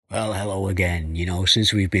Well, hello again.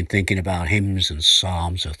 Since we've been thinking about hymns and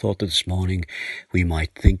psalms, I thought that this morning we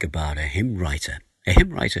might think about a hymn writer. A hymn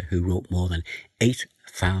writer who wrote more than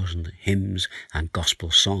 8,000 hymns and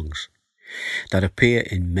gospel songs that appear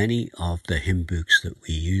in many of the hymn books that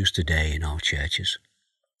we use today in our churches.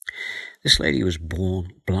 This lady was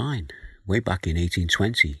born blind way back in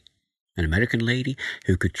 1820. An American lady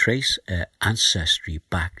who could trace her ancestry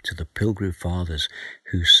back to the Pilgrim Fathers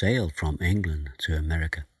who sailed from England to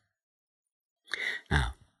America.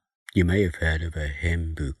 Now, you may have heard of a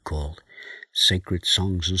hymn book called Sacred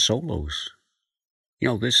Songs and Solos.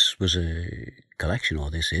 This was a collection, or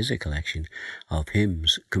this is a collection, of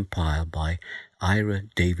hymns compiled by Ira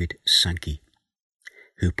David Sankey,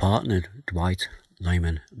 who partnered Dwight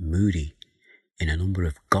Lyman Moody in a number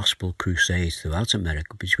of gospel crusades throughout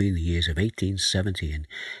America between the years of 1870 and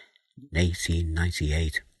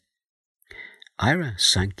 1898. Ira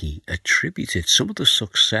Sankey attributed some of the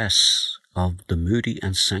success of the Moody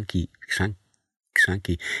and Sankey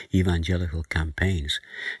evangelical campaigns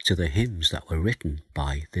to the hymns that were written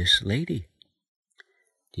by this lady.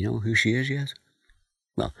 Do you know who she is yet?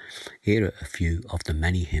 Well, here are a few of the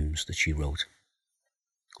many hymns that she wrote.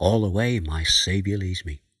 All the Way My Saviour Leads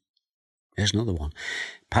Me. There's another one.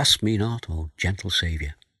 Pass Me Not, O Gentle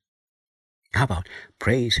Saviour. How about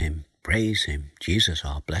Praise Him, Jesus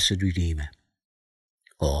our blessed Redeemer.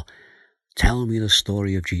 Or Tell Me the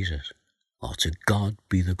Story of Jesus. Or To God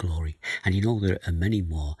Be the Glory. And there are many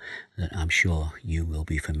more that I'm sure you will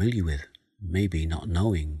be familiar with, maybe not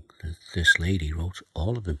knowing that this lady wrote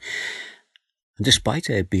all of them. And despite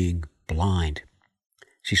her being blind,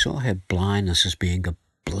 she saw her blindness as being a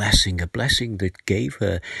blessing that gave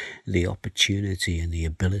her the opportunity and the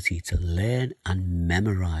ability to learn and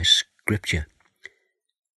memorize Scripture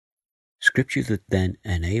that then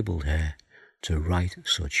enabled her to write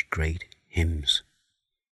such great hymns.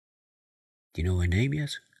 Do you know her name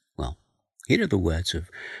yet? Well, here are the words of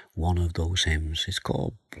one of those hymns. It's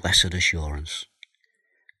called Blessed Assurance.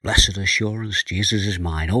 Blessed assurance, Jesus is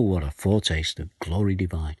mine. Oh, what a foretaste of glory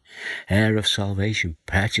divine. Heir of salvation,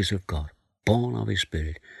 purchase of God, born of His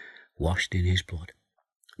Spirit, washed in His blood.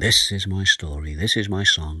 This is my story, this is my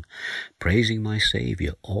song, praising my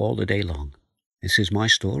Saviour all the day long. This is my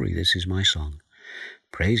story, this is my song,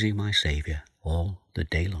 praising my Saviour all the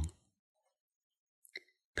day long.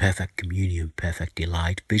 Perfect communion, perfect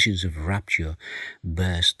delight, visions of rapture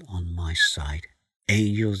burst on my sight.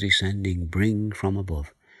 Angels descending bring from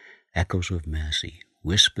above echoes of mercy,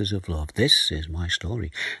 whispers of love. This is my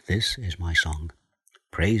story, this is my song,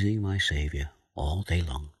 praising my Saviour all day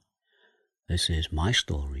long. This is my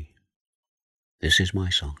story, this is my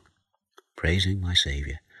song, praising my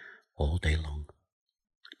Saviour all day long.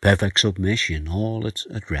 Perfect submission, all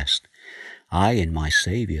at rest. I in my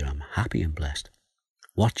Saviour am happy and blessed,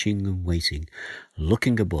 watching and waiting,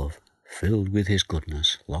 looking above, filled with His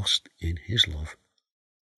goodness, lost in His love.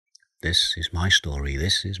 This is my story,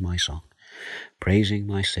 this is my song, praising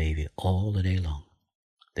my Saviour all the day long.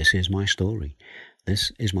 This is my story,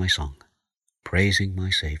 this is my song, praising my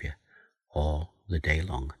Saviour all the day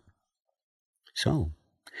long. So,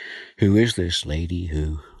 who is this lady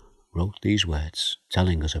who wrote these words,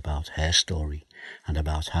 telling us about her story and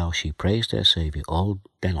about how she praised her Saviour all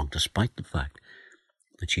day long, despite the fact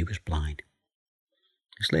that she was blind?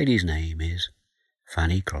 This lady's name is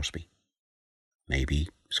Fanny Crosby. Maybe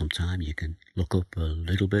sometime you can look up a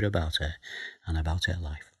little bit about her and about her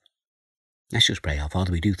life. Let's just pray. Our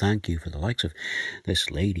Father, we do thank You for the likes of this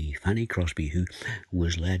lady, Fanny Crosby, who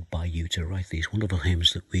was led by You to write these wonderful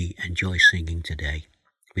hymns that we enjoy singing today.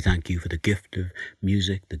 We thank You for the gift of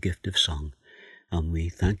music, the gift of song, and we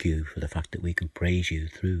thank You for the fact that we can praise You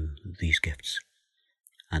through these gifts.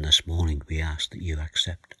 And this morning we ask that You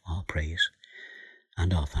accept our praise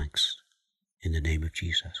and our thanks in the name of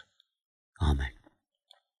Jesus. Amen.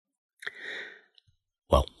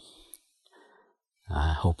 Well,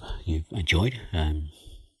 I hope you've enjoyed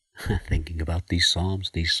thinking about these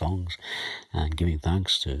psalms, these songs, and giving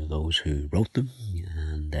thanks to those who wrote them,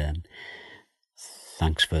 and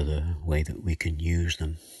thanks for the way that we can use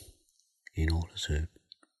them in order to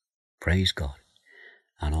praise God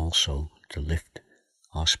and also to lift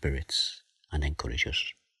our spirits and encourage us.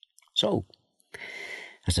 So,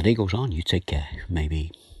 as the day goes on, you take care.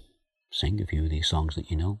 Maybe sing a few of these songs that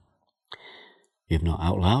you know. If not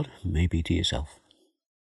out loud, maybe to yourself.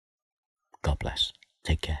 God bless.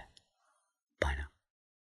 Take care. Bye now.